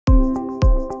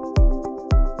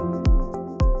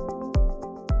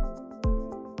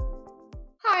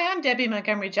I'm Debby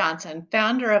Montgomery Johnson,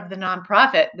 founder of the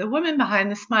nonprofit The Woman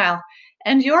Behind the Smile,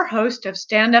 and your host of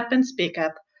Stand Up and Speak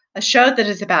Up, a show that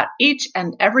is about each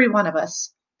and every one of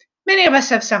us. Many of us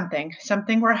have something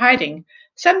we're hiding,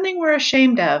 something we're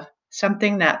ashamed of,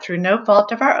 something that through no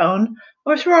fault of our own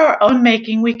or through our own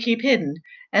making we keep hidden,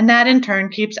 and that in turn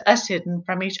keeps us hidden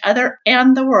from each other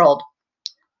and the world.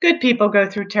 Good people go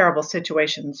through terrible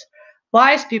situations.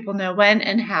 Wise people know when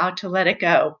and how to let it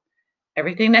go.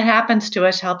 Everything that happens to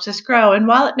us helps us grow, and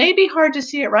while it may be hard to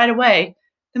see it right away,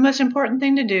 the most important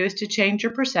thing to do is to change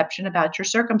your perception about your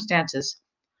circumstances.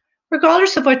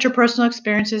 Regardless of what your personal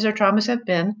experiences or traumas have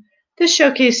been, this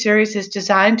showcase series is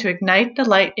designed to ignite the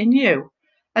light in you,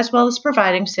 as well as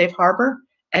providing safe harbor,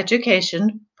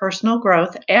 education, personal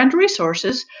growth, and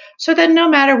resources so that no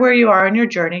matter where you are in your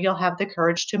journey, you'll have the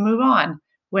courage to move on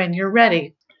when you're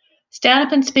ready. Stand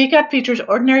Up and Speak Up features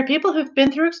ordinary people who've been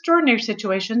through extraordinary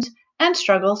situations and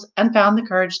struggles and found the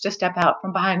courage to step out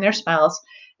from behind their smiles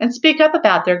and speak up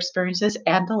about their experiences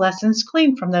and the lessons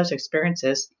gleaned from those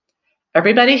experiences.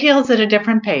 Everybody heals at a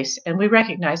different pace, and we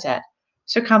recognize that.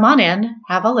 So come on in,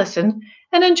 have a listen,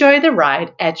 and enjoy the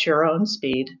ride at your own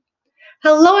speed.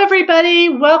 Hello, everybody.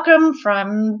 Welcome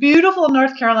from beautiful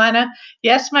North Carolina.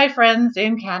 Yes, my friends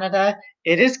in Canada,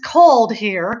 it is cold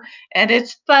here, and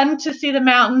it's fun to see the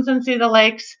mountains and see the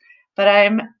lakes, but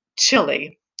I'm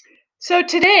chilly. So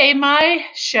today, my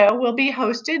show will be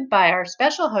hosted by our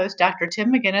special host, Dr.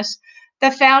 Tim McGuinness, the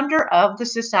founder of the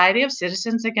Society of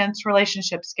Citizens Against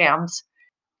Relationship Scams,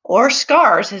 or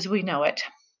SCARS as we know it.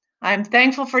 I'm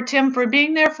thankful for Tim for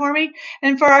being there for me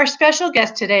and for our special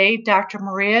guest today, Dr.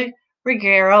 Maria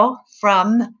Regueiro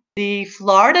from the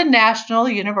Florida National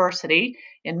University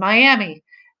in Miami.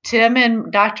 Tim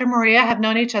and Dr. Maria have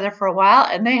known each other for a while,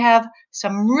 and they have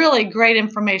some really great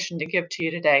information to give to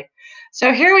you today.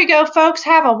 So here we go, folks.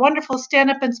 Have a wonderful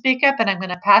stand up and speak up, and I'm going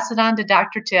to pass it on to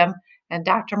Dr. Tim and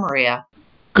Dr. Maria.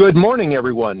 Good morning,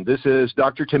 everyone. This is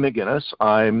Dr. Tim McGuinness.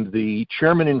 I'm the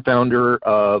chairman and founder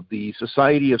of the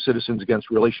Society of Citizens Against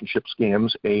Relationship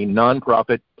Scams, a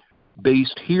nonprofit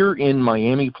based here in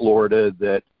Miami, Florida,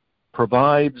 that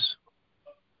provides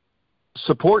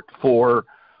support for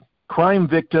crime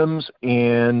victims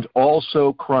and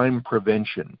also crime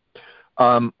prevention.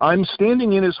 I'm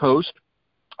standing in as host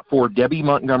for Debby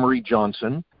Montgomery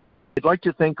Johnson. I'd like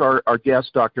to thank our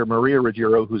guest, Dr. Maria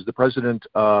Regueiro, who's the president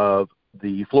of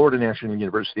the Florida National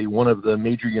University, one of the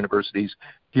major universities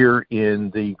here in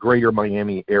the greater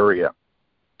Miami area,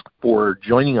 for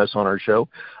joining us on our show.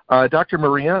 Dr.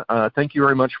 Maria, thank you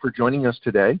very much for joining us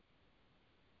today.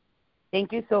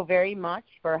 Thank you so very much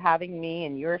for having me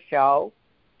in your show,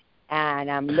 and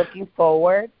I'm looking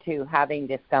forward to having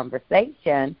this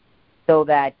conversation so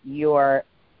that your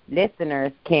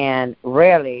listeners can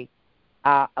really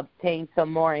obtain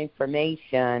some more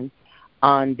information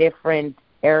on different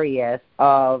areas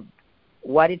of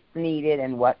what is needed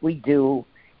and what we do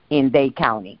in Dade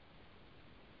County.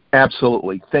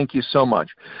 Absolutely. Thank you so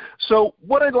much. So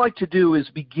what I'd like to do is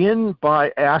begin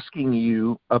by asking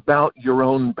you about your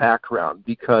own background,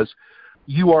 because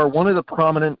you are one of the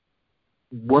prominent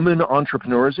women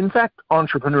entrepreneurs, in fact,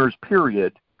 entrepreneurs,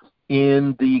 period,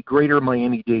 in the greater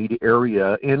Miami-Dade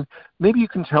area. And maybe you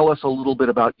can tell us a little bit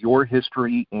about your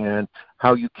history and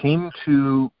how you came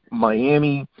to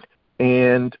Miami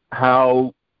and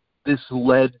how this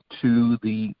led to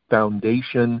the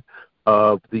foundation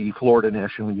of the Florida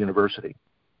National University.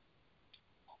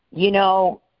 You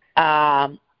know,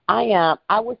 I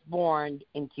was born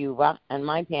in Cuba, and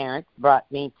my parents brought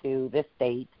me to the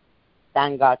States.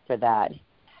 Thank God for that.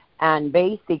 And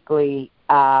basically,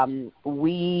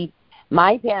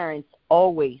 my parents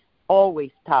always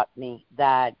taught me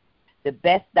that the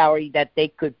best dowry that they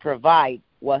could provide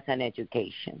was an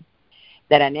education.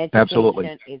 That an education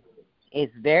Absolutely. is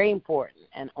very important,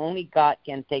 and only God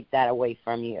can take that away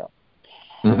from you.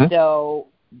 Mm-hmm. So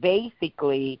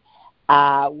basically,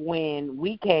 when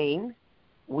we came,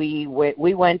 we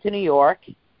went to New York,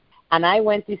 and I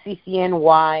went to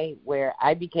CCNY, where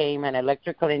I became an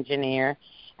electrical engineer.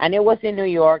 And it was in New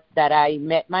York that I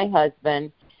met my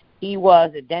husband. He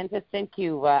was a dentist in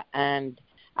Cuba, and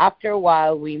after a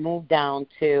while, we moved down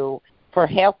for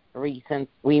health reasons,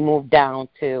 we moved down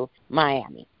to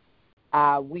Miami.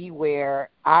 I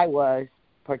was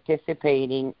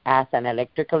participating as an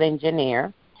electrical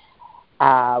engineer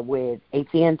with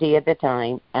AT&T at the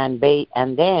time, and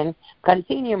then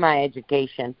continue my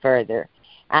education further.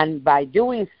 And by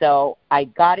doing so, I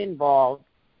got involved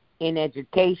in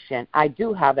education. I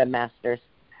do have a master's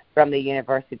from the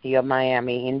University of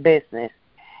Miami in business,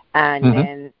 and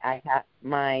then I have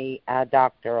my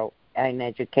doctoral in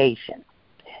education.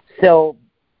 So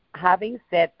having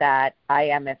said that, I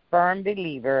am a firm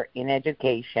believer in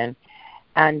education,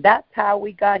 and that's how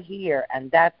we got here, and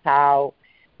that's how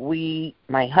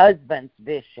my husband's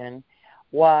vision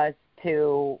was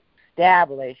to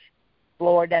establish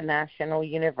Florida National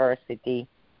University,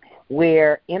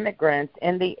 where immigrants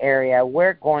in the area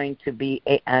were going to be,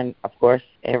 and of course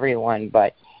everyone,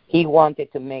 but he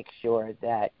wanted to make sure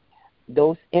that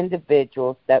those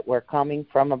individuals that were coming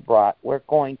from abroad were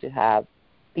going to have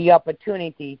the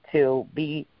opportunity to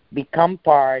become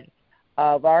part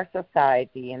of our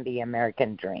society and the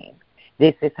American dream.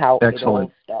 This is how it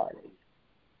all started.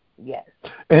 Yes.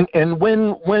 And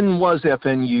when was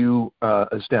FNU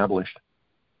established?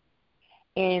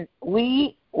 And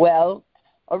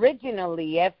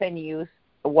originally FNU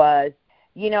was,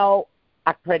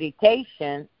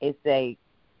 accreditation is a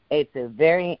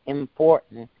very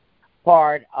important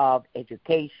part of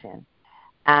education.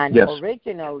 And yes.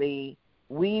 Originally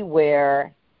we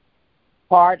were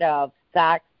part of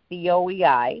SAC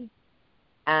COEI,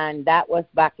 and that was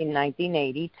back in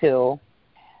 1982.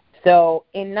 So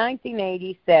in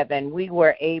 1987, we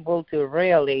were able to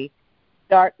really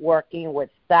start working with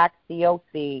SAC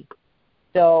COC.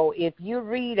 So if you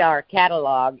read our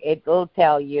catalog, it will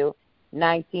tell you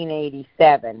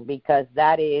 1987 because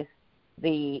that is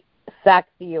the SAC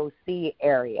COC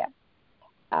era.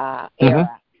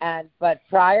 But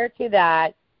prior to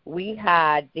that, we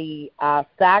had the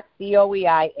SAC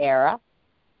COEI era,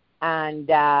 and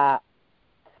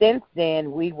since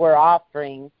then we were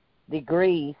offering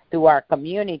degrees to our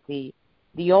community.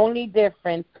 The only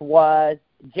difference was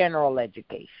general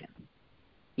education,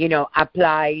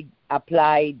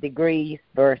 applied degrees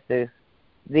versus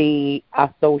the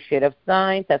Associate of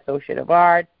Science, Associate of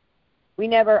Arts. We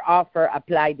never offer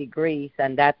applied degrees,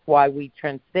 and that's why we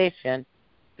transitioned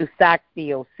to SAC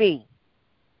COC.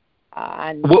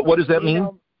 What does that mean?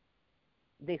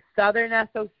 The Southern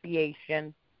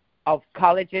Association of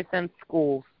Colleges and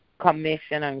Schools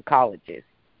Commission on Colleges.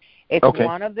 It's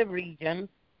one of the regions,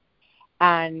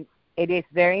 and it is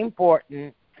very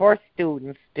important for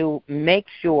students to make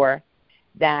sure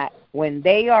that when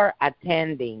they are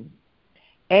attending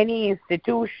any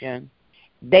institution,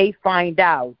 they find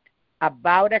out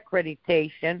about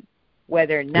accreditation,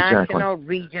 whether national,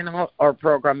 regional, or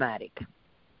programmatic.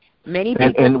 Many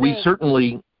people and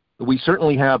we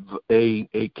certainly have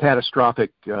a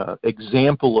catastrophic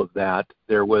example of that.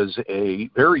 There was a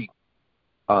very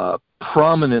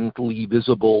prominently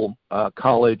visible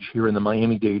college here in the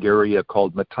Miami-Dade area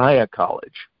called Mattia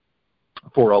College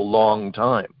for a long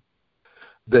time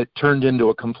that turned into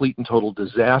a complete and total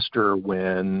disaster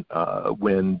when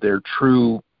their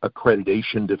true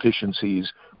accreditation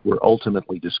deficiencies were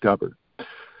ultimately discovered.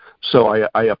 So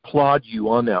I applaud you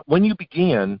on that. When you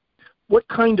began, what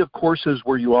kind of courses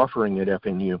were you offering at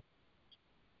FNU?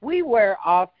 We were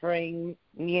offering,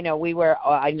 we were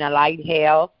in allied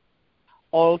health,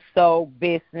 also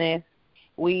business.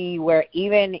 We were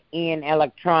even in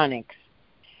electronics.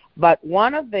 But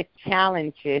one of the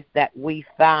challenges that we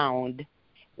found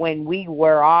when we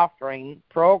were offering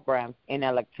programs in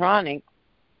electronics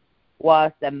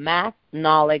was the math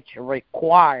knowledge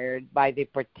required by the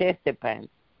participants.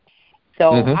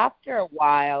 So after a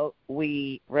while,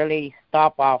 we really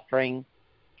stopped offering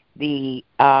the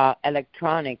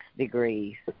electronics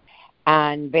degrees.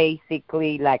 And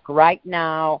basically, like right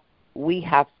now, we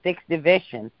have 6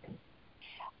 divisions.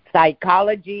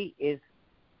 Psychology is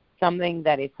something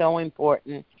that is so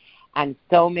important, and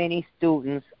so many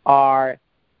students are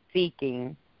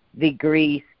seeking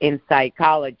degrees in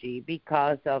psychology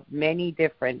because of many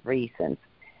different reasons,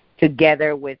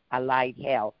 together with allied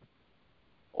health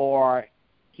or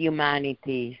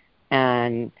humanities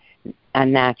and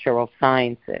natural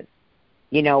sciences.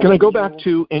 Can I go back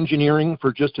to engineering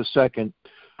for just a second?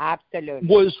 Absolutely.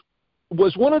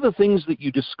 Was one of the things that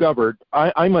you discovered,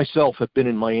 I myself have been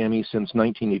in Miami since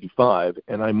 1985,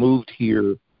 and I moved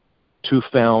here to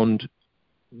found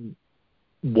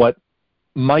what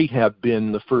might have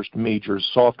been the first major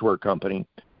software company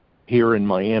here in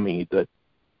Miami that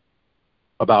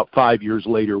about 5 years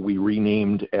later we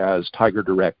renamed as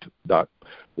TigerDirect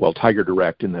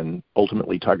and then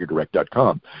ultimately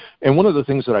TigerDirect.com. And one of the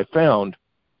things that I found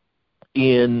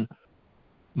in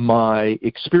my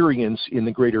experience in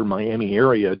the greater Miami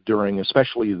area during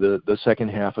especially the second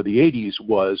half of the 80s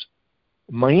was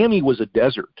Miami was a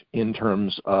desert in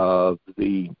terms of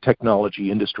the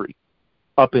technology industry.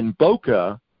 Up in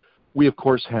Boca, we of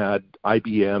course had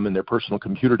IBM and their personal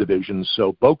computer divisions,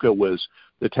 so Boca was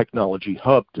the technology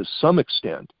hub to some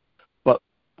extent, but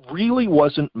really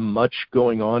wasn't much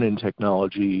going on in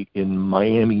technology in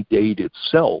Miami-Dade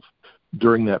itself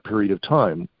during that period of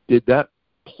time. Did that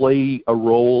play a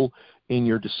role in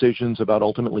your decisions about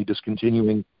ultimately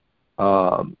discontinuing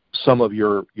some of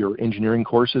your engineering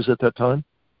courses at that time?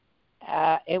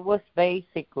 It was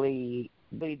basically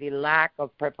the lack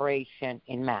of preparation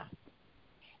in math.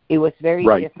 It was very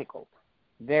difficult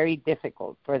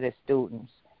for the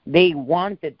students. They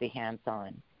wanted the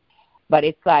hands-on, but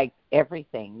it's like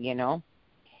everything, you know.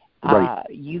 Right.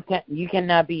 You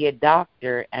cannot be a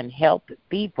doctor and help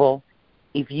people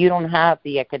if you don't have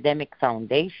the academic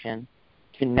foundation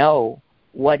to know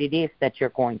what it is that you're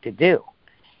going to do.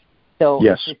 So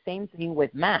yes. It's the same thing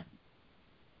with math.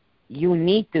 You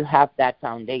need to have that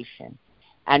foundation.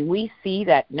 And we see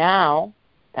that now,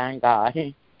 thank God,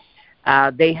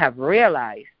 they have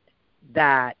realized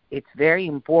that it's very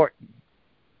important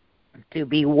to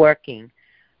be working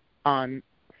on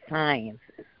sciences.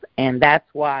 And that's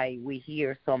why we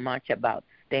hear so much about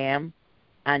STEM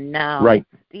and now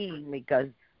STEAM, because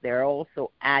they're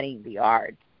also adding the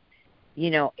arts. You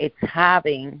know, it's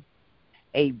having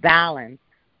a balance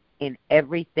in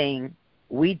everything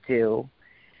we do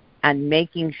and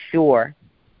making sure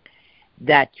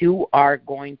that you are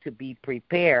going to be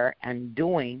prepared and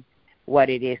doing what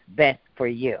it is best for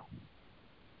you.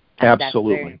 And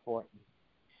absolutely. That's very important.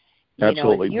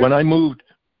 Absolutely.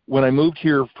 When I moved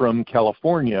here from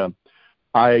California,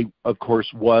 I, of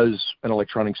course, was an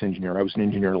electronics engineer. I was an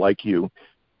engineer like you,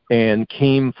 and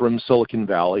came from Silicon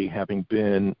Valley, having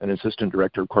been an assistant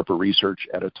director of corporate research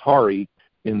at Atari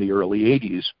in the early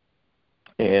 80s,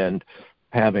 and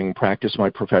having practiced my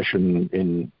profession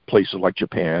in places like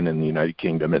Japan and the United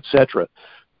Kingdom, etc.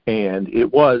 And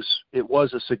it was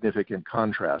a significant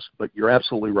contrast. But you're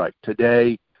absolutely right.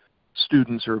 Today,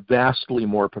 students are vastly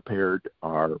more prepared.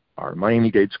 Our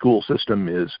Miami-Dade school system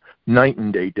is night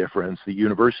and day difference. The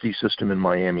university system in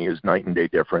Miami is night and day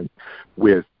different,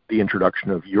 with the introduction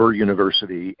of your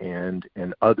university and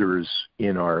others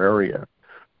in our area.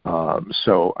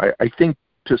 So I think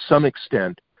to some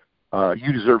extent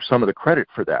you deserve some of the credit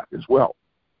for that as well.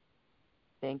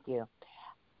 Thank you.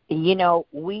 You know,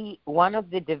 one of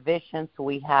the divisions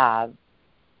we have,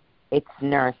 it's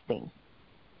nursing.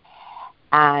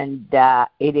 And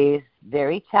it is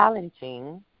very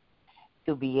challenging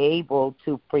to be able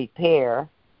to prepare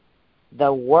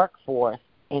the workforce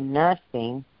in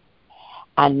nursing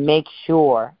and make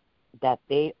sure that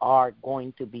they are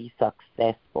going to be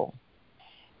successful.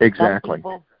 Exactly.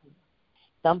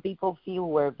 Some people feel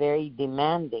we're very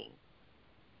demanding,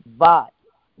 but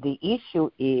the issue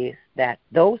is that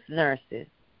those nurses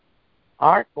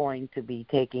are going to be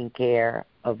taking care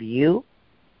of you,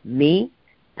 me,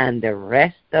 and the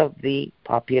rest of the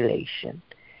population.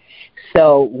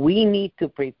 So we need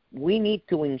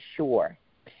to ensure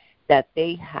that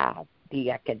they have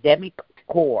the academic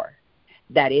core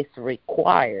that is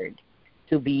required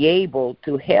to be able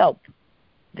to help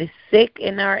the sick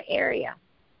in our area.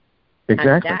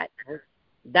 Exactly. And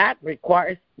that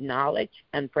requires knowledge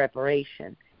and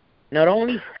preparation. Not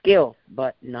only skills,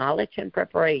 but knowledge and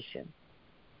preparation.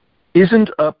 Isn't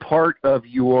a part of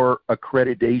your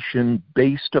accreditation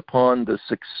based upon the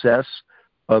success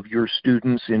of your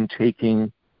students in taking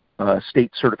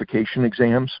state certification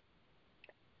exams?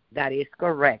 That is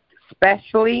correct,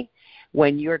 especially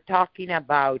when you're talking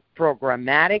about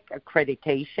programmatic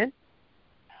accreditation,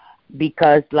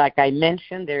 because like I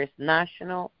mentioned, there's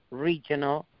national,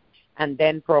 regional, and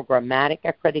then programmatic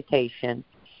accreditation.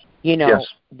 You know, yes.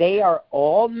 They are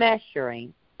all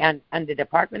measuring, and the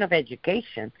Department of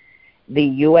Education, the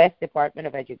U.S. Department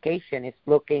of Education is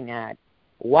looking at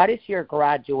what is your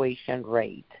graduation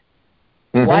rate,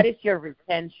 what is your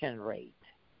retention rate,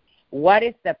 what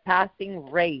is the passing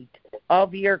rate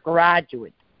of your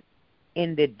graduates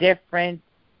in the different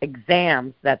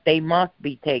exams that they must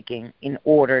be taking in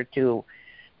order to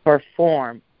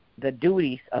perform the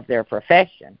duties of their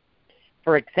profession.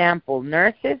 For example,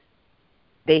 nurses,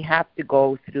 they have to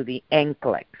go through the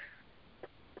NCLEX,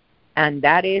 and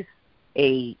that is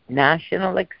a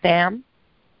national exam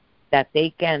that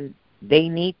they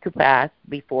need to pass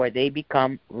before they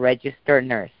become registered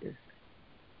nurses.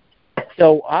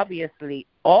 So obviously,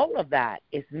 all of that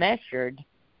is measured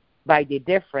by the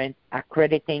different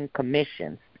accrediting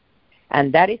commissions,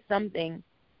 and that is something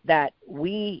that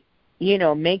we,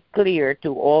 make clear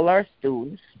to all our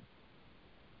students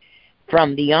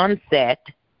from the onset,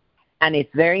 and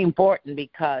it's very important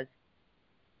because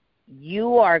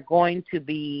you are going to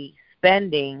be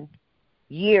spending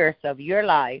years of your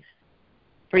life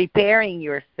preparing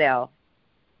yourself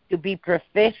to be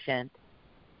proficient,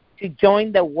 to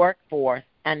join the workforce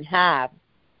and have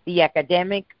the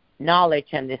academic knowledge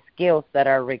and the skills that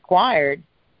are required.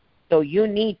 So you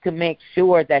need to make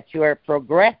sure that you are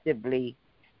progressively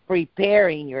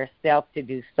preparing yourself to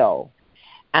do so.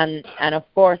 And of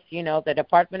course, the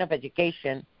Department of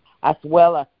Education, as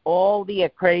well as all the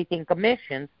accrediting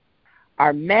commissions,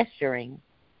 are measuring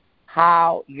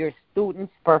how your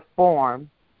students perform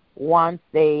once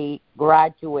they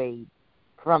graduate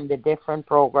from the different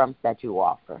programs that you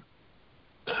offer.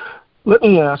 Let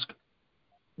me ask,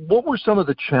 what were some of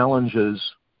the challenges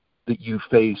that you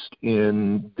faced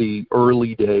in the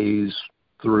early days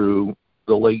through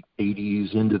the late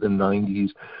 80s into the 90s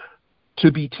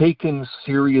to be taken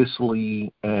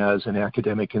seriously as an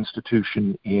academic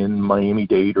institution in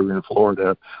Miami-Dade or in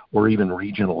Florida or even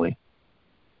regionally?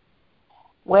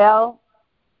 Well,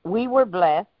 we were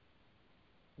blessed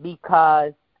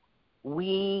because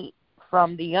we,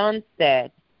 from the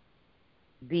onset,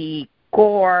 the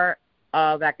core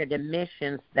of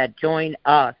academicians that joined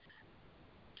us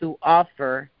to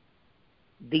offer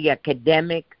the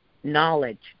academic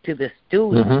knowledge to the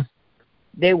students,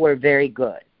 they were very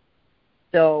good.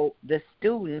 So the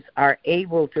students are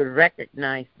able to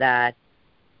recognize that,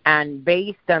 and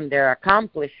based on their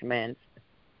accomplishments,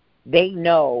 they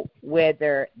know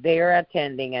whether they're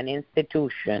attending an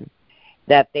institution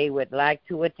that they would like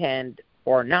to attend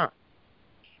or not.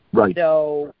 Right.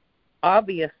 So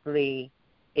obviously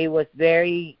it was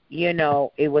very,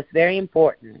 it was very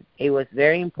important. It was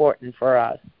very important for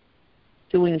us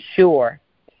to ensure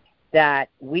that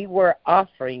we were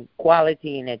offering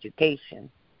quality in education.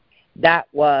 That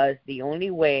was the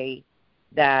only way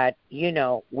that,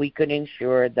 we could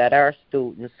ensure that our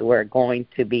students were going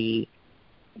to be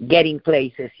getting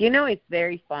places. It's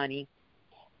very funny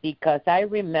because I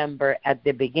remember at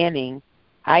the beginning,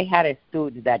 I had a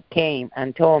student that came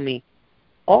and told me,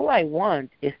 all I want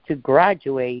is to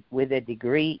graduate with a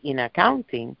degree in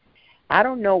accounting. I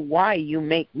don't know why you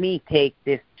make me take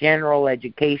this general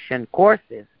education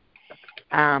courses.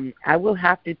 I will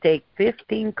have to take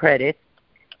 15 credits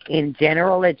in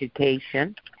general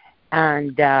education,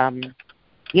 and, I'm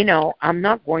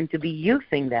not going to be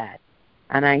using that.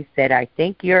 And I said, I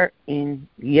think you're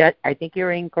incorrect.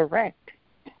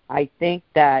 I think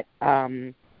that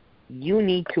you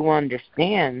need to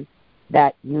understand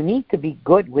that you need to be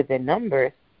good with the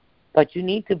numbers, but you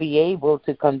need to be able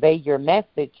to convey your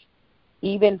message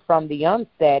even from the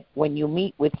onset when you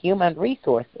meet with human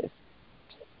resources.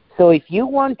 So if you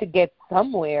want to get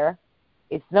somewhere,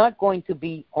 it's not going to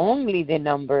be only the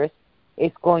numbers.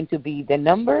 It's going to be the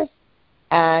numbers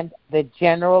and the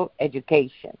general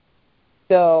education.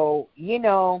 So,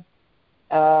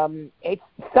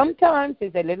 sometimes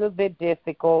it's a little bit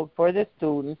difficult for the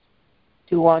students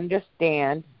to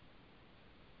understand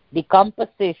the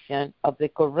composition of the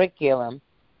curriculum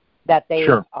that they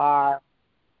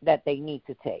need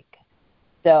to take.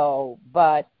 So,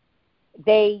 but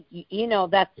they,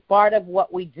 that's part of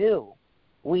what we do.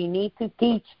 We need to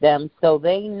teach them so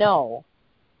they know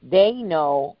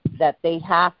that they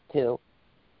have to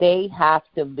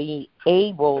be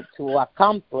able to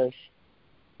accomplish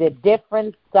the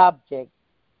different subjects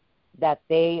that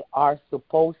they are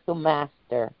supposed to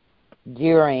master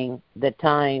during the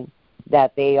time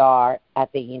that they are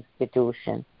at the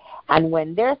institution. And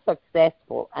when they're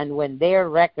successful and when they're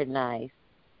recognized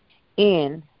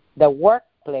in the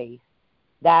workplace,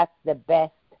 that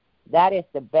is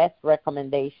the best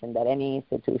recommendation that any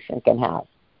institution can have.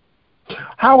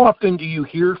 How often do you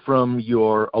hear from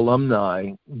your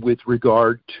alumni with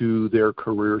regard to their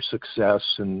career success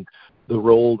and the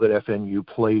role that FNU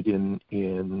played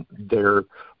in their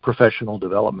professional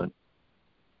development?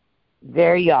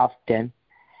 Very often.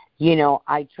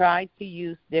 I try to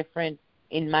use different,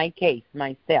 in my case,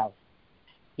 myself,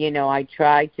 I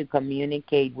try to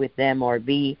communicate with them or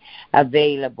be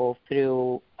available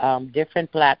through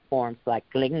different platforms like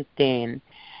LinkedIn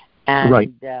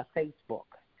and Facebook,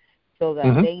 so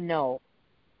that they know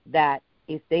that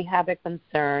if they have a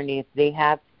concern, if they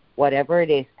have whatever it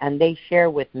is, and they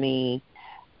share with me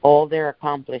all their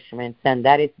accomplishments, and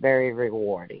that is very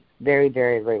rewarding, very,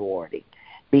 very rewarding,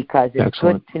 because it's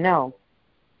Excellent. Good to know.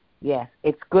 Yes,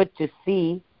 it's good to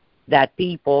see that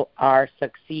people are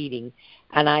succeeding.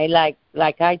 And I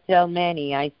like I tell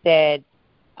many, I said,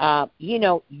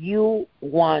 you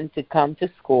want to come to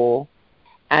school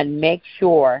and make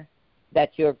sure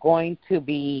that you're going to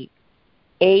be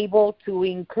able to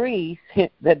increase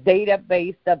the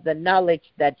database of the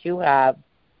knowledge that you have,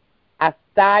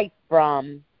 aside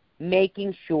from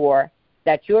making sure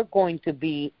that you're going to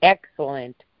be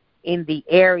excellent in the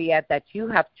area that you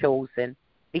have chosen,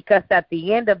 because at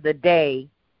the end of the day,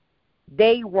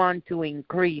 they want to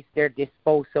increase their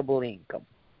disposable income.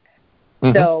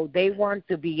 So they want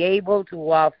to be able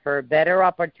to offer better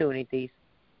opportunities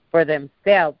for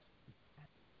themselves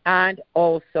and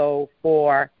also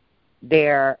for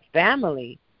their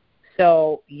family.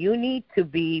 So you need to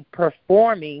be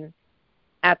performing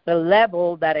at the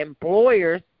level that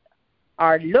employers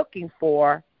are looking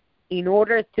for in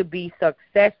order to be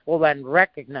successful and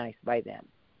recognized by them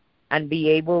and be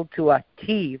able to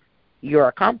achieve your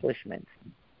accomplishments.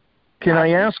 Can I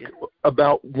ask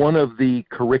about one of the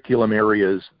curriculum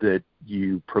areas that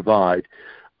you provide?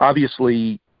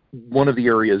 Obviously, one of the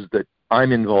areas that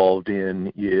I'm involved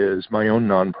in is my own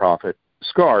nonprofit,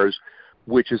 SCARS,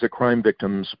 which is a crime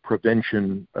victims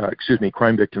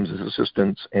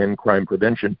assistance and crime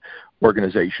prevention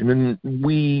organization. And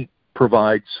we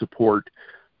provide support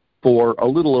for a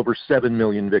little over 7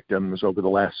 million victims over the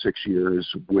last 6 years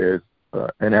with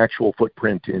an actual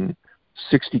footprint in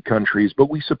 60 countries, but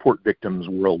we support victims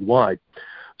worldwide.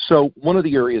 So one of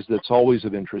the areas that's always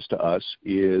of interest to us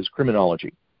is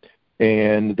criminology.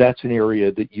 And that's an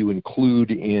area that you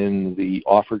include in the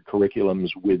offered curriculums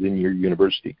within your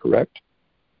university, correct?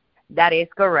 That is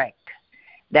correct.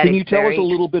 Can you tell us a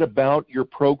little bit about your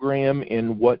program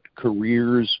and what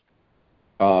careers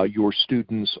your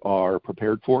students are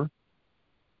prepared for?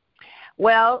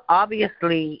 Well,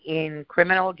 obviously, in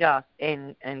criminal justice,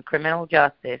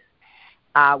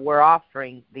 we're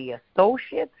offering the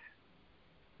associate's,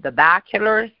 the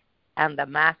bachelor's, and the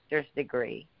master's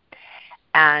degree.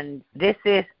 And this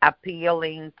is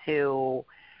appealing to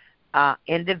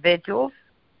individuals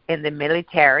in the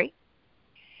military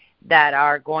that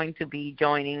are going to be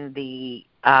joining the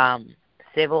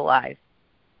civil life,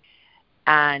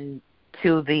 and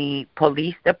to the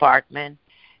police department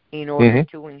in order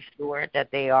to ensure that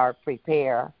they are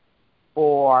prepared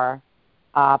for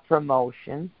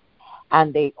promotions.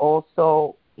 And they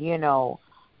also,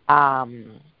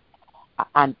 and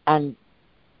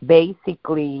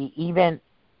basically even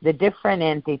the different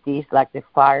entities like the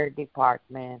fire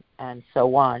department and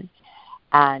so on.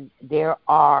 And there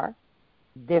are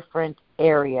different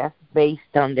areas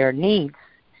based on their needs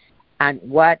and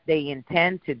what they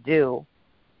intend to do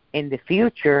in the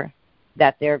future,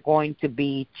 that they're going to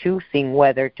be choosing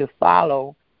whether to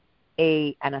follow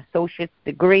an associate's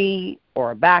degree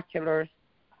or a bachelor's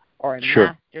or a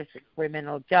master's in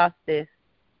criminal justice.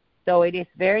 So it is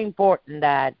very important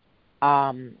that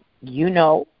you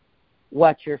know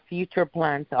what your future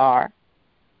plans are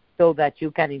so that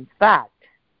you can, in fact,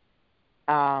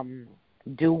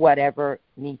 do whatever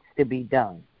needs to be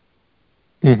done.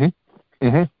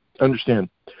 Understand.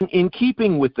 In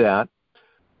keeping with that,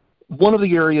 one of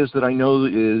the areas that I know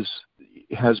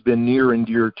has been near and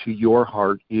dear to your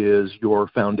heart is your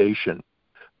foundation.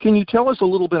 Can you tell us a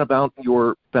little bit about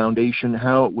your foundation,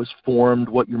 how it was formed,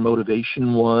 what your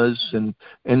motivation was, and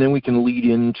then we can lead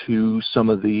into some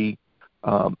of the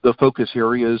focus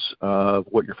areas of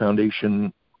what your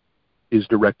foundation is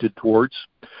directed towards.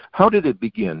 How did it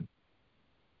begin?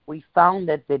 We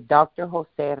founded the Dr. Jose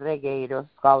Regueiro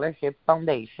Scholarship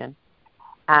Foundation.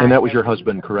 And that was your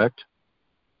husband, correct?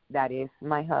 That is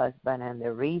my husband, and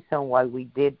the reason why we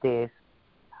did this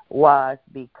was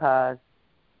because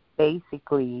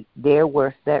basically there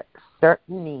were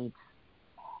certain needs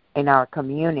in our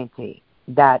community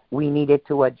that we needed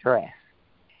to address.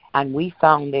 And we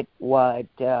founded what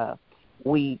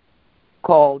we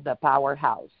called the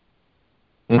Powerhouse.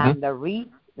 And the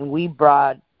reason we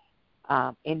brought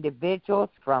individuals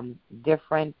from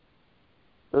different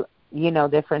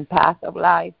paths of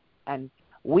life, and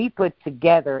we put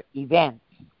together events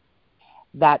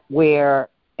that were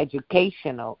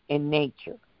educational in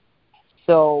nature.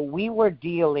 So we were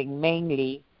dealing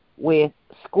mainly with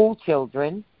school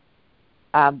children,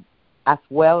 as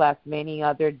well as many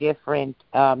other different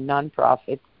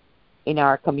nonprofits in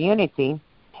our community,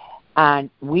 and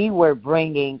we were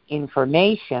bringing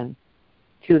information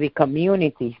to the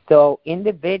community so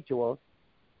individuals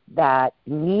that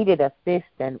needed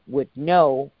assistance would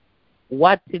know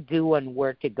what to do and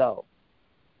where to go.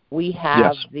 We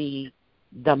have the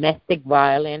domestic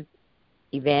violence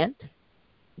event,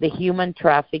 the human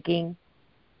trafficking,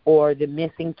 or the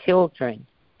missing children,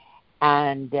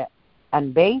 and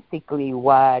basically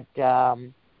what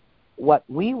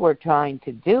we were trying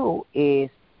to do is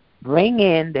bring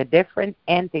in the different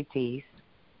entities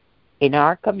in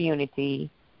our community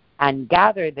and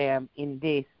gather them in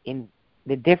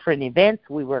the different events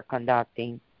we were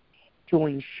conducting to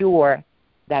ensure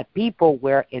that people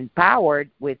were empowered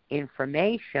with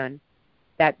information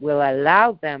that will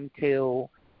allow them to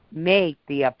make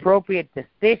the appropriate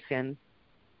decisions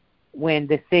when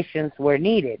decisions were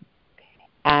needed.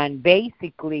 And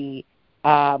basically,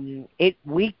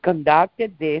 we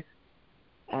conducted this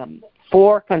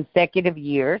 4 consecutive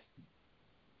years.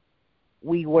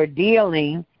 We were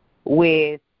dealing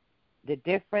with the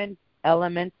different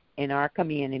elements in our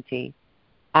community,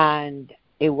 and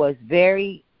it was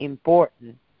very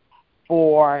important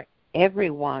for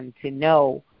everyone to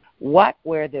know what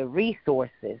were the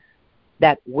resources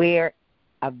that were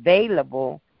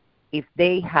available if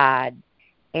they had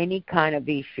any kind of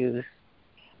issues,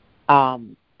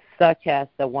 such as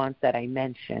the ones that I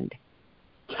mentioned.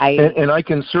 And I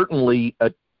can certainly,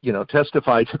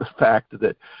 testify to the fact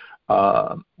that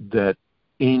that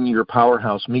in your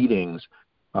Powerhouse meetings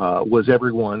was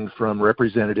everyone from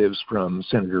representatives from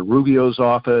Senator Rubio's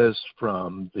office,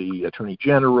 from the Attorney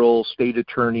General, State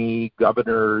Attorney,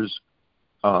 governors,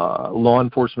 law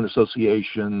enforcement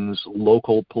associations,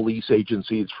 local police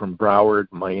agencies from Broward,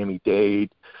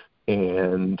 Miami-Dade,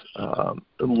 and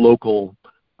local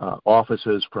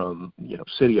offices from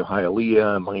City of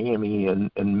Hialeah, Miami,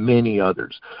 and many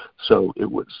others. So it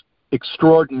was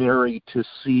extraordinary to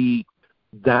see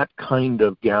that kind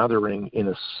of gathering in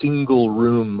a single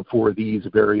room for these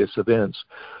various events.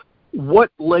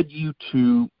 What led you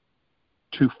to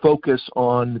focus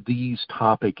on these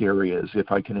topic areas,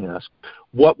 if I can ask?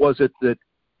 What was it that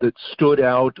stood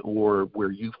out, or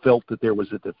where you felt that there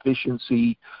was a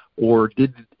deficiency, or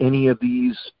did any of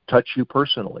these touch you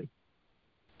personally?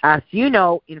 As you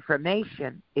know,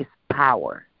 information is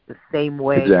power, the same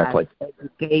way exactly. as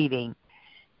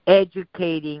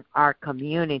educating our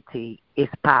community is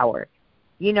power.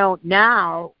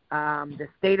 Now the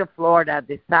state of Florida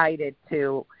decided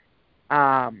to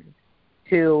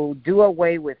do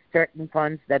away with certain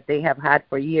funds that they have had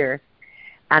for years.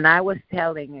 And I was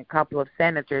telling a couple of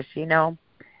senators,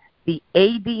 the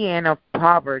ADN of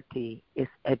poverty is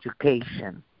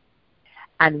education.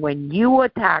 And when you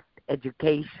attack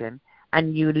education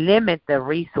and you limit the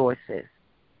resources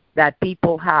that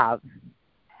people have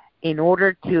in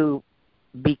order to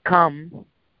become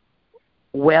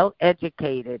well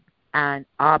educated and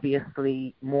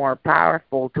obviously more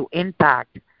powerful to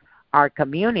impact our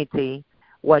community,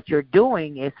 what you're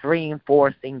doing is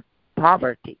reinforcing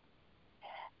poverty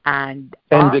and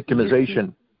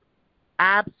victimization.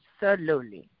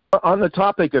 Absolutely. On the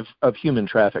topic of human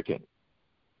trafficking,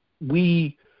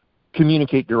 we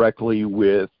communicate directly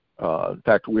with, in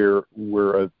fact,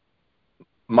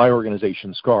 my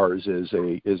organization, SCARS,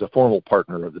 is a formal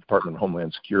partner of the Department of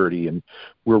Homeland Security, and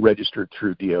we're registered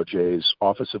through DOJ's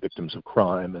Office of Victims of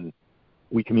Crime, and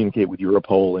we communicate with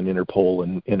Europol and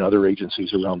Interpol and other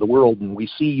agencies around the world, and we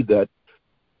see that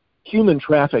human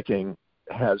trafficking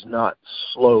has not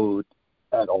slowed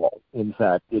at all. In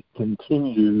fact, it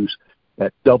continues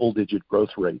at double-digit growth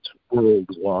rates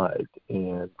worldwide.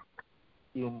 And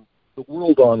in the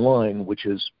world online, which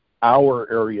is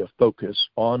our area of focus,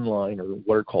 online, or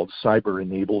what are called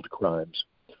cyber-enabled crimes,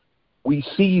 we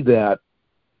see that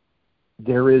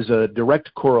there is a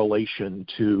direct correlation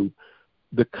to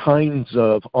the kinds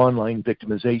of online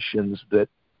victimizations that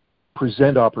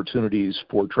present opportunities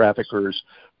for traffickers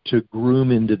to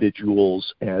groom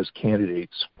individuals as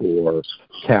candidates for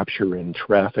capture and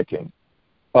trafficking.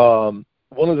 One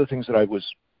of the things that I was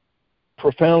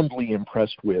profoundly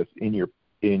impressed with in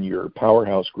your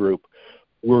Powerhouse group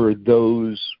were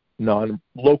those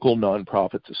local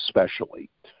nonprofits, especially,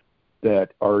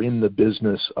 that are in the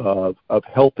business of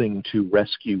helping to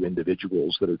rescue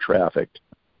individuals that are trafficked.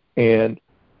 And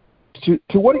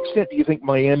to what extent do you think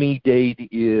Miami-Dade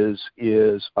is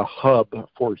a hub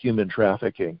for human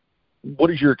trafficking?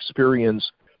 What is your experience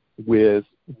with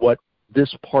what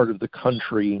this part of the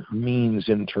country means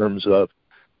in terms of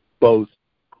both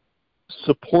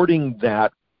supporting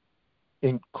that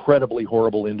incredibly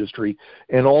horrible industry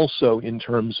and also in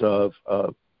terms of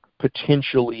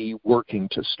potentially working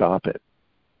to stop it?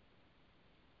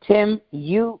 Tim,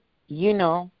 you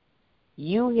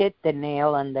hit the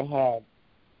nail on the head.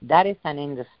 That is an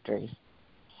industry,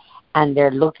 and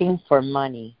they're looking for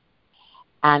money,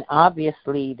 and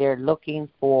obviously they're looking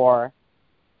for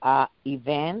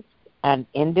events and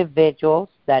individuals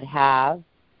that have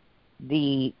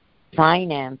the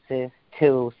finances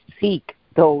to seek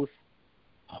those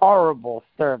horrible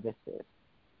services.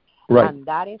 Right. And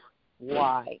that is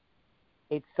why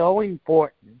it's so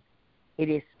important. It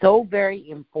is so very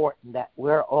important that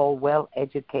we're all well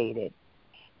educated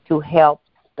to help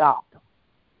stop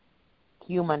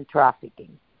human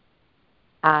trafficking.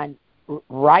 And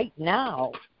right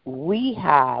now, we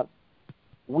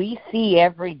see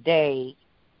every day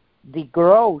the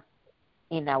growth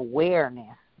in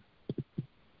awareness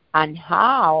and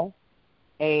how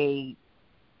an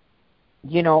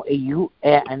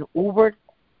Uber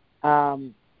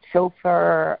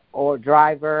chauffeur or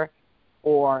driver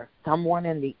or someone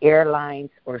in the airlines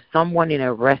or someone in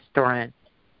a restaurant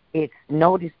is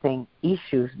noticing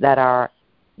issues that are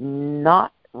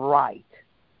not right,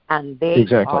 and they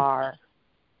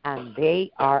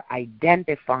are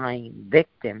identifying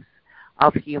victims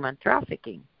of human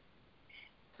trafficking.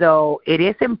 So it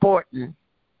is important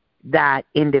that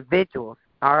individuals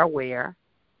are aware,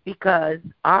 because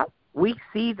we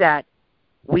see that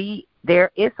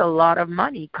there is a lot of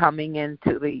money coming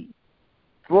into the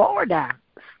Florida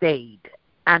state,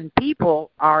 and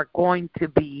people are going to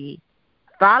be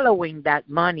following that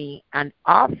money and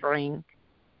offering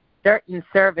certain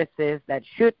services that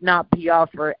should not be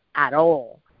offered at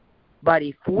all. But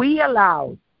if we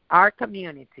allow our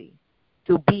community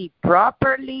to be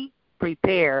properly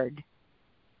prepared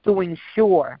to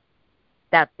ensure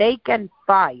that they can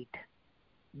fight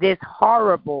this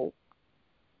horrible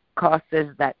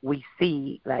causes that we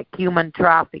see, like human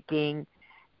trafficking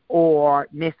or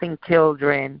missing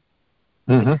children,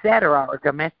 etc., or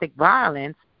domestic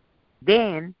violence,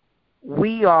 then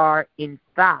we are, in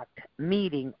fact,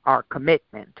 meeting our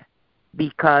commitment,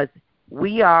 because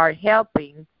we are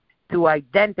helping to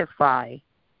identify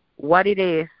what it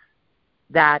is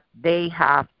that they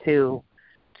have to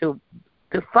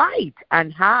fight,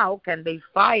 and how can they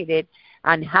fight it,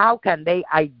 and how can they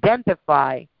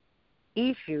identify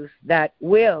issues that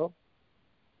will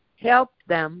help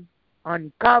them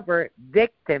uncover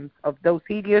victims of those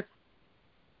hideous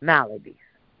maladies.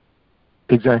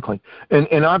 Exactly.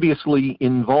 And obviously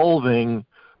involving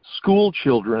school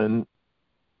children,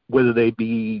 whether they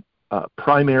be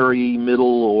primary,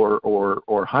 middle,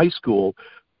 or high school,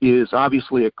 is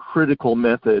obviously a critical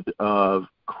method of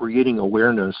creating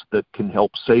awareness that can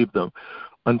help save them.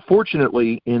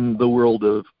 Unfortunately, in the world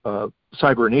of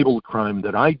cyber-enabled crime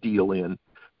that I deal in,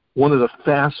 one of the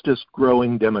fastest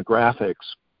growing demographics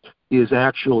is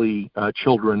actually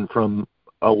children from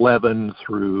 11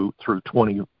 through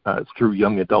 20 through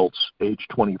young adults age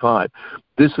 25.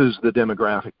 This is the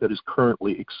demographic that is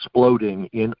currently exploding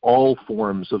in all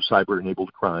forms of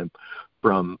cyber-enabled crime,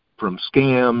 from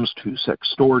scams to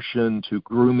sextortion to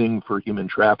grooming for human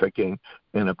trafficking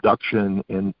and abduction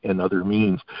and other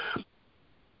means.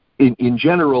 In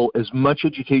general, as much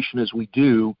education as we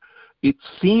do, it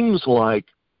seems like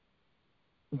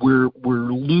we're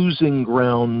losing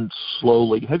ground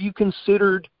slowly. Have you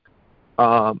considered,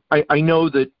 I know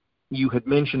that you had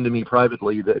mentioned to me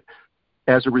privately that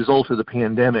as a result of the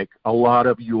pandemic, a lot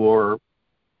of your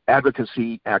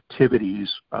advocacy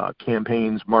activities,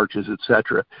 campaigns, marches,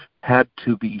 etc., had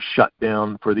to be shut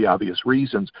down for the obvious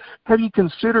reasons. Have you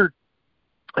considered,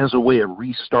 as a way of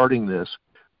restarting this,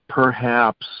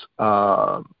 perhaps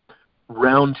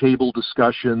roundtable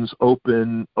discussions,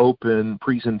 open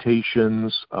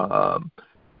presentations,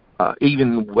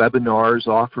 even webinars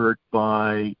offered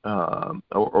by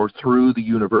or through the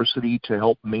university to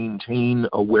help maintain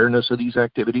awareness of these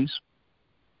activities?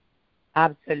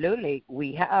 Absolutely,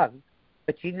 we have.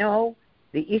 But the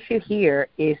issue here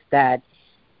is that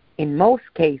in most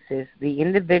cases, the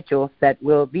individuals that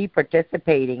will be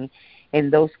participating in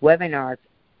those webinars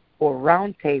or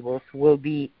roundtables will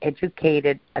be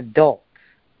educated adults.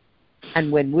 And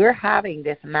when we're having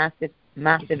this massive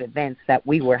events that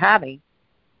we were having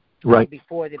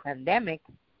before the pandemic,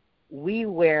 we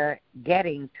were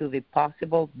getting to the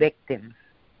possible victims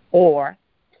or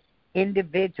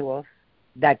individuals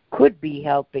that could be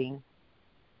helping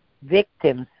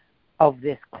victims of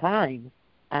this crime.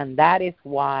 And that is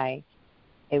why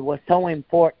it was so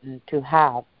important to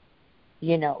have,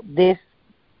 this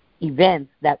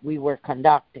events that we were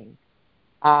conducting.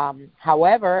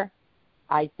 However,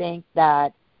 I think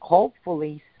that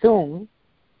hopefully soon,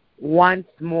 once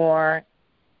more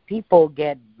people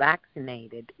get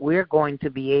vaccinated, we're going to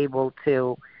be able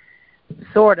to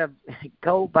sort of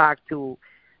go back to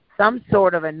some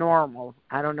sort of a normal.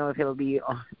 I don't know if it'll be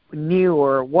new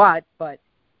or what, but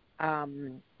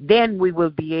then we will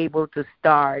be able to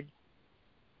start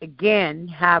again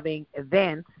having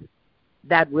events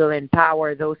that will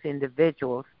empower those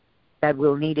individuals that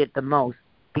will need it the most.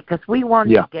 Because we want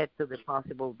to get to the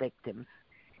possible victims.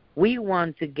 We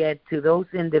want to get to those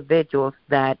individuals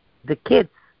that the kids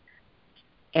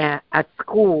at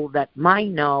school that might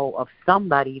know of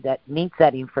somebody that needs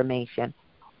that information,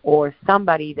 or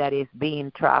somebody that is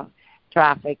being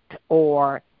trafficked,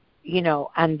 or,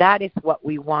 and that is what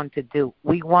we want to do.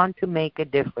 We want to make a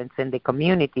difference in the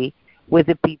community with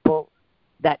the people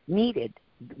that need it,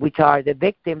 which are the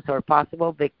victims or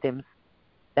possible victims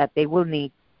that they will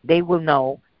need. They will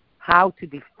know how to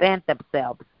defend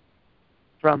themselves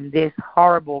from these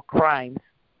horrible crimes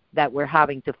that we're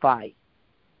having to fight.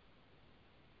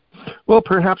 Well,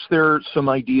 perhaps there are some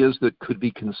ideas that could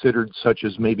be considered, such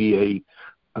as maybe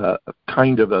a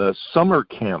kind of a summer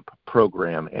camp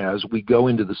program as we go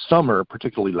into the summer,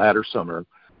 particularly latter summer,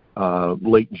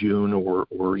 late June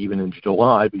or even in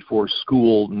July before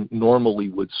school normally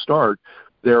would start.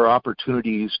 There are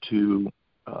opportunities to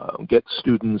get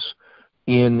students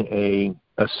in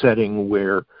a setting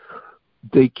where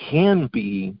they can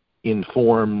be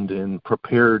informed and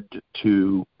prepared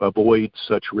to avoid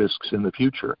such risks in the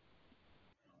future.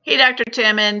 Hey, Dr.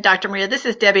 Tim and Dr. Maria, this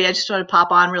is Debbie. I just want to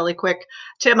pop on really quick.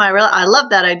 Tim, I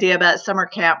love that idea about summer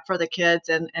camp for the kids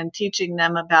and teaching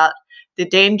them about the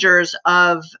dangers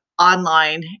of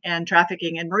online and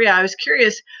trafficking. And Maria, I was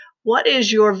curious, what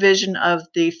is your vision of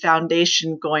the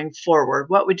foundation going forward?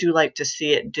 What would you like to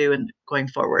see it do going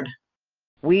forward?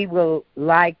 We will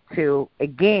like to,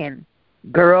 again,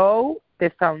 grow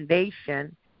the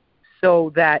foundation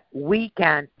so that we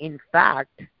can, in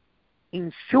fact,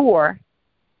 ensure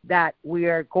that we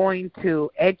are going to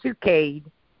educate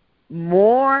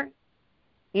more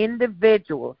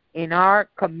individuals in our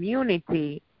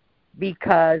community,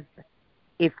 because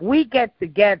if we get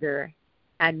together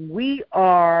and we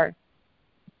are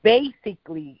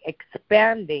basically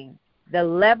expanding the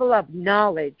level of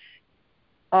knowledge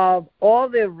of all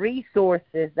the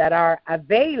resources that are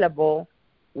available,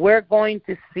 we're going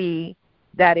to see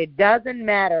that it doesn't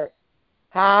matter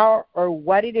how or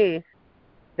what it is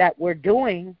that we're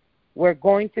doing, we're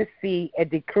going to see a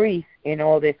decrease in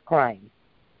all this crime.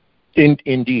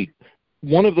 Indeed.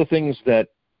 One of the things that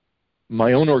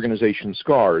my own organization,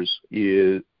 SCARS,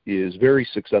 is very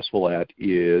successful at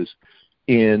is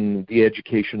in the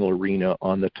educational arena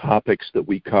on the topics that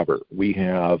we cover. We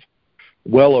have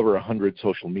well over 100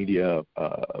 social media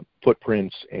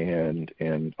footprints and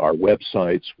our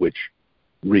websites, which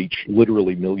reach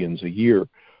literally millions a year.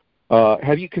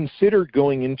 Have you considered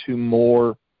going into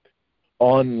more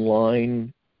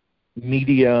online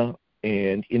media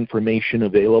and information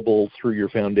available through your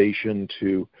foundation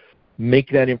to make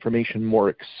that information more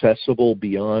accessible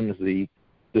beyond the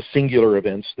singular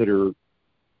events that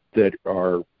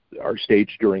are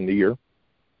staged during the year?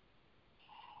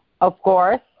 Of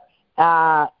course.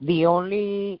 The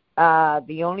only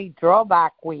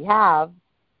drawback we have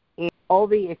is all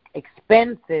the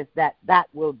expenses that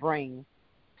will bring.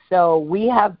 So we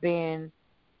have been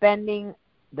spending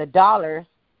the dollars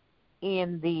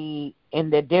in the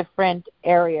different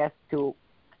areas to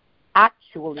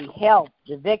actually help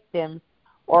the victims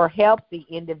or help the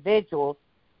individuals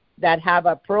that have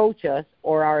approached us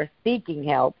or are seeking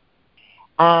help.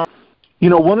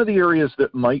 One of the areas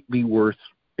that might be worth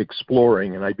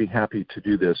exploring, and I'd be happy to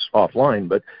do this offline,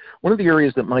 but one of the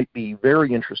areas that might be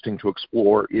very interesting to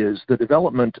explore is the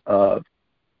development of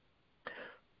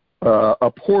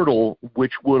a portal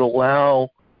which would allow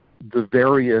the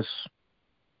various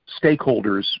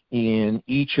stakeholders in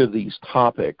each of these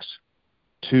topics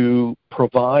to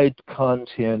provide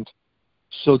content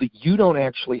so that you don't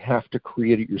actually have to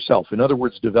create it yourself. In other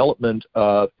words, development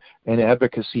of an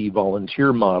advocacy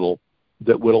volunteer model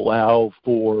that would allow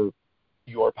for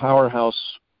your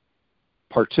Powerhouse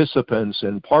participants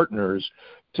and partners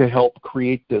to help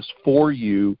create this for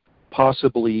you,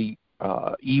 possibly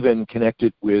even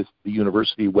connected with the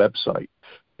university website.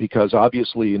 Because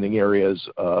obviously in the areas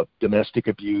of domestic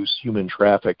abuse, human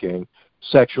trafficking,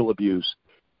 sexual abuse,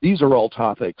 these are all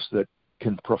topics that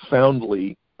can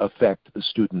profoundly affect the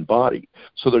student body.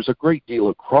 So there's a great deal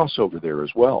of crossover there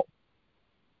as well.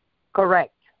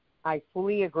 Correct. I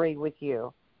fully agree with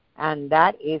you. And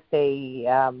that is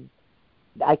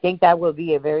I think that will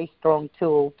be a very strong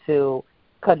tool to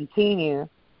continue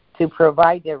to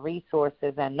provide the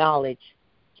resources and knowledge,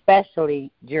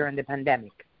 especially during the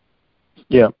pandemic.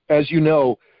 Yeah. As you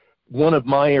know, one of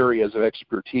my areas of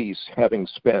expertise, having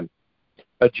spent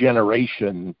a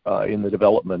generation in the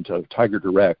development of Tiger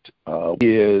Direct,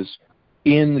 is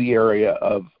in the area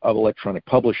of electronic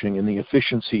publishing and the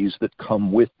efficiencies that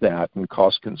come with that and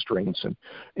cost constraints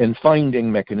and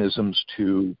finding mechanisms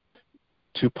to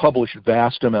publish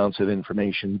vast amounts of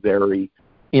information very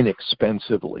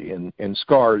inexpensively. And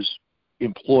SCARS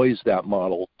employs that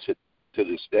model to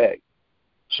this day.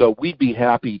 So we'd be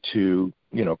happy to,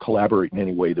 collaborate in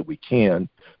any way that we can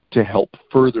to help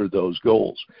further those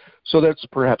goals. So that's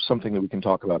perhaps something that we can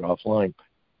talk about offline.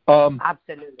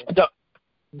 Absolutely.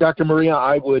 Dr. Maria,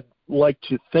 I would like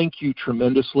to thank you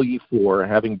tremendously for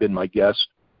having been my guest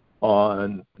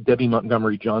on Debby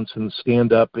Montgomery Johnson's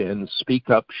Stand Up and Speak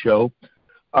Up show.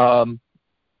 One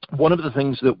of the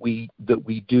things that we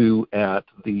do at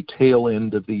the tail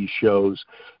end of these shows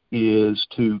is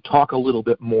to talk a little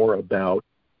bit more about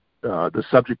the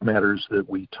subject matters that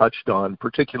we touched on,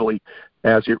 particularly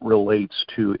as it relates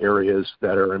to areas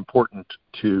that are important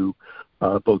to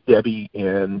both Debby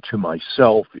and to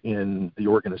myself in the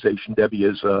organization. Debby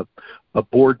is a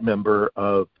board member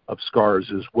of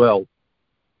SCARS as well.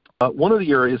 One of the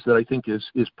areas that I think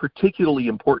is particularly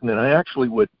important, and I actually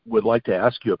would like to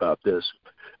ask you about this,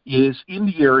 is in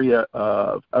the area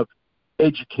of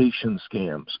education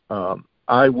scams.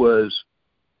 I was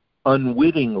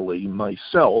unwittingly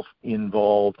myself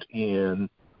involved in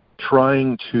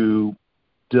trying to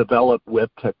develop web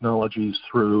technologies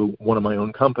through one of my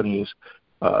own companies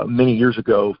many years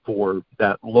ago for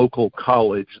that local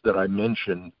college that I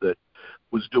mentioned that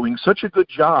was doing such a good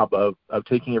job of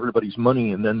taking everybody's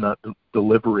money and then not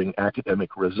delivering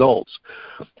academic results.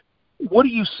 What do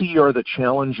you see are the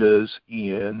challenges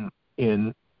in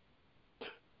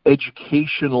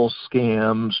educational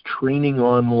scams, training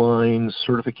online,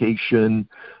 certification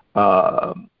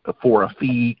for a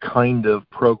fee kind of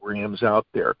programs out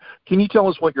there? Can you tell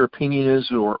us what your opinion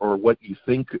is or what you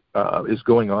think is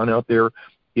going on out there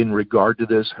in regard to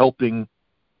this, helping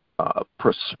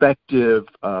prospective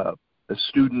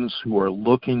students who are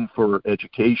looking for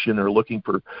education or looking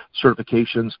for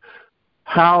certifications,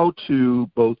 how to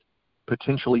both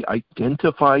potentially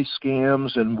identify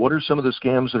scams and what are some of the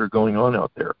scams that are going on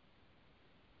out there?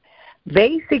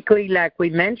 Basically, like we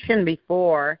mentioned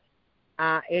before,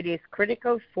 it is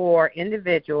critical for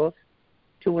individuals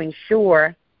to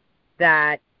ensure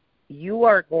that you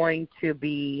are going to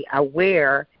be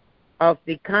aware of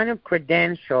the kind of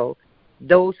credentials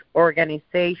those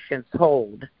organizations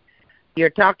hold. You're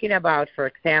talking about, for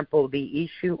example, the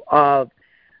issue of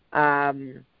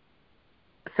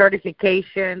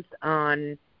certifications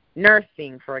on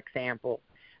nursing, for example.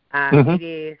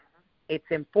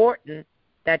 It's important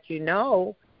that you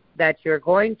know that you're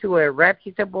going to a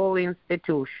reputable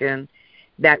institution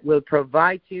that will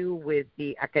provide you with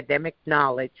the academic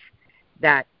knowledge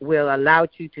that will allow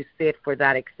you to sit for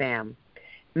that exam.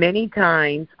 Many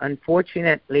times,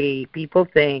 unfortunately, people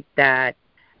think that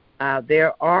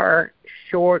there are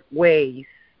short ways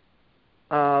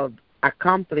of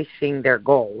accomplishing their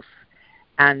goals,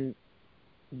 and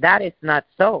that is not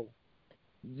so.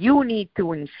 You need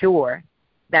to ensure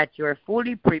that you're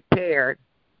fully prepared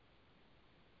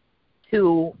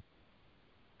to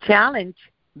challenge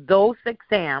those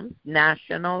exams,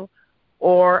 national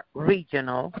or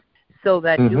regional, so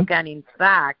that you can, in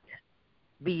fact,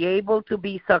 be able to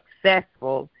be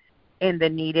successful in the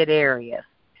needed areas.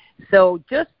 So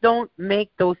just don't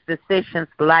make those decisions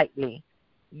lightly.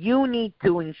 You need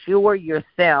to ensure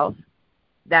yourself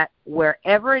that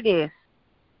wherever it is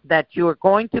that you're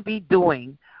going to be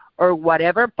doing or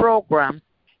whatever programs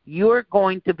you're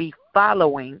going to be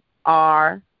following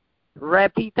are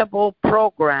reputable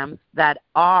programs that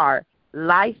are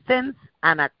licensed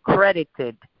and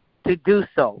accredited to do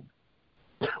so.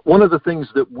 One of the things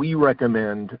that we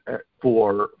recommend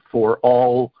for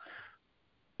all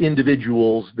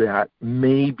individuals that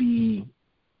may be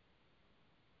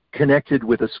connected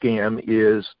with a scam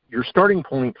is your starting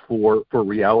point for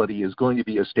reality is going to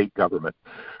be a state government.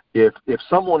 If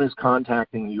someone is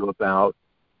contacting you about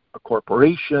a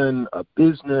corporation, a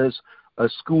business, a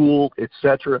school,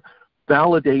 etc.,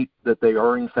 validate that they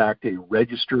are in fact a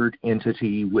registered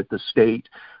entity with the state,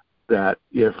 that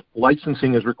if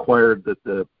licensing is required, that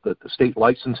the state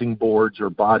licensing boards or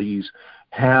bodies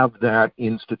have that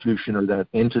institution or that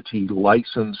entity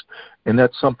licensed, and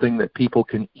that's something that people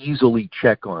can easily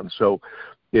check on. So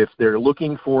if they're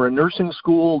looking for a nursing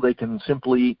school, they can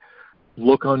simply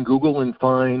look on Google and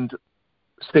find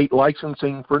state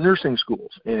licensing for nursing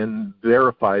schools and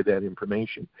verify that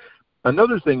information.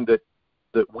 Another thing that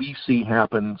we see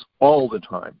happens all the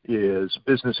time is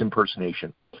business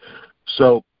impersonation.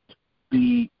 So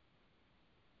the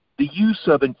use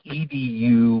of an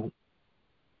EDU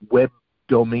web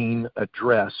domain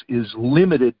address is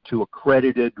limited to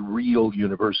accredited real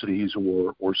universities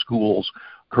or schools,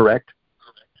 correct?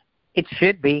 It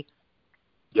should be.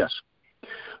 Yes.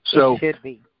 So it should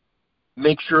be.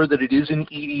 Make sure that it is an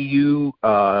EDU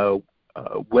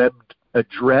web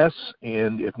address,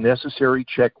 and if necessary,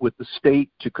 check with the state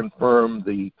to confirm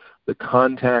the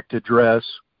contact address,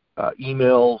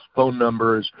 email, phone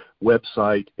numbers,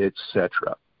 website,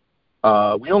 etc.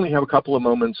 We only have a couple of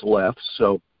moments left,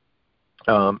 so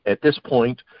at this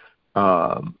point,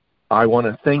 I want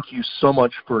to thank you so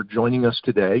much for joining us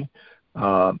today.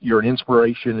 You're an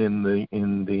inspiration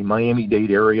in the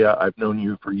Miami-Dade area. I've known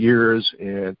you for years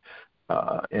and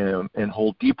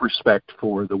hold deep respect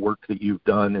for the work that you've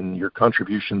done and your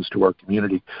contributions to our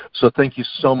community. So thank you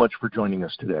so much for joining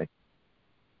us today.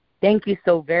 Thank you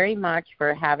so very much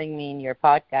for having me in your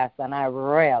podcast, and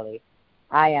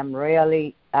I am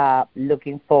really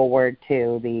looking forward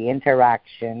to the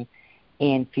interaction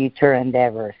in future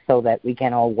endeavors so that we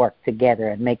can all work together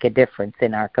and make a difference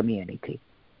in our community.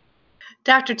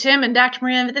 Dr. Tim and Dr.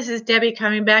 Maria, this is Debbie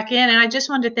coming back in, and I just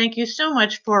wanted to thank you so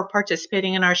much for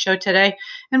participating in our show today.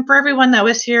 And for everyone that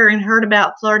was here and heard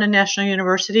about Florida National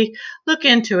University, look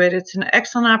into it. It's an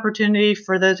excellent opportunity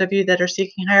for those of you that are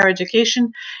seeking higher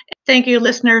education. Thank you,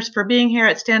 listeners, for being here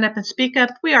at Stand Up and Speak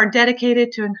Up. We are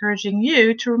dedicated to encouraging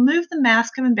you to remove the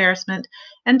mask of embarrassment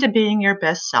and to being your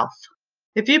best self.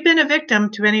 If you've been a victim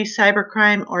to any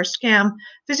cybercrime or scam,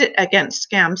 visit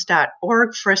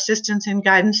againstscams.org for assistance and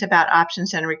guidance about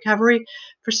options and recovery.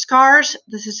 For SCARS,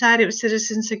 the Society of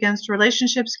Citizens Against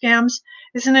Relationship Scams,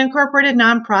 is an incorporated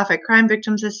nonprofit crime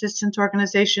victims assistance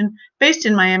organization based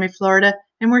in Miami, Florida,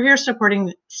 and we're here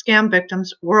supporting scam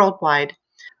victims worldwide.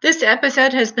 This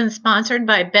episode has been sponsored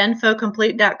by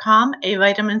benfocomplete.com, a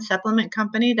vitamin supplement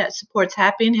company that supports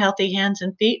happy and healthy hands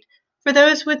and feet for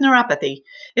those with neuropathy.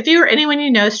 If you or anyone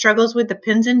you know struggles with the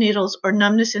pins and needles or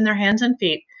numbness in their hands and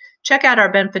feet, check out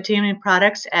our benfotiamine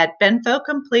products at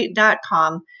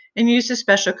benfocomplete.com and use the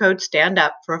special code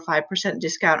STANDUP for a 5%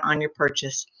 discount on your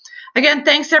purchase. Again,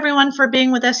 thanks everyone for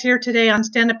being with us here today on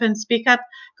Stand Up and Speak Up.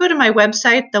 Go to my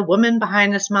website,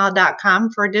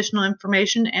 thewomanbehindthesmile.com, for additional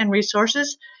information and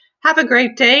resources. Have a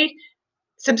great day.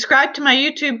 Subscribe to my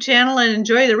YouTube channel and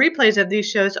enjoy the replays of these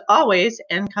shows always,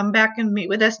 and come back and meet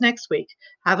with us next week.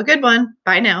 Have a good one.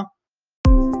 Bye now.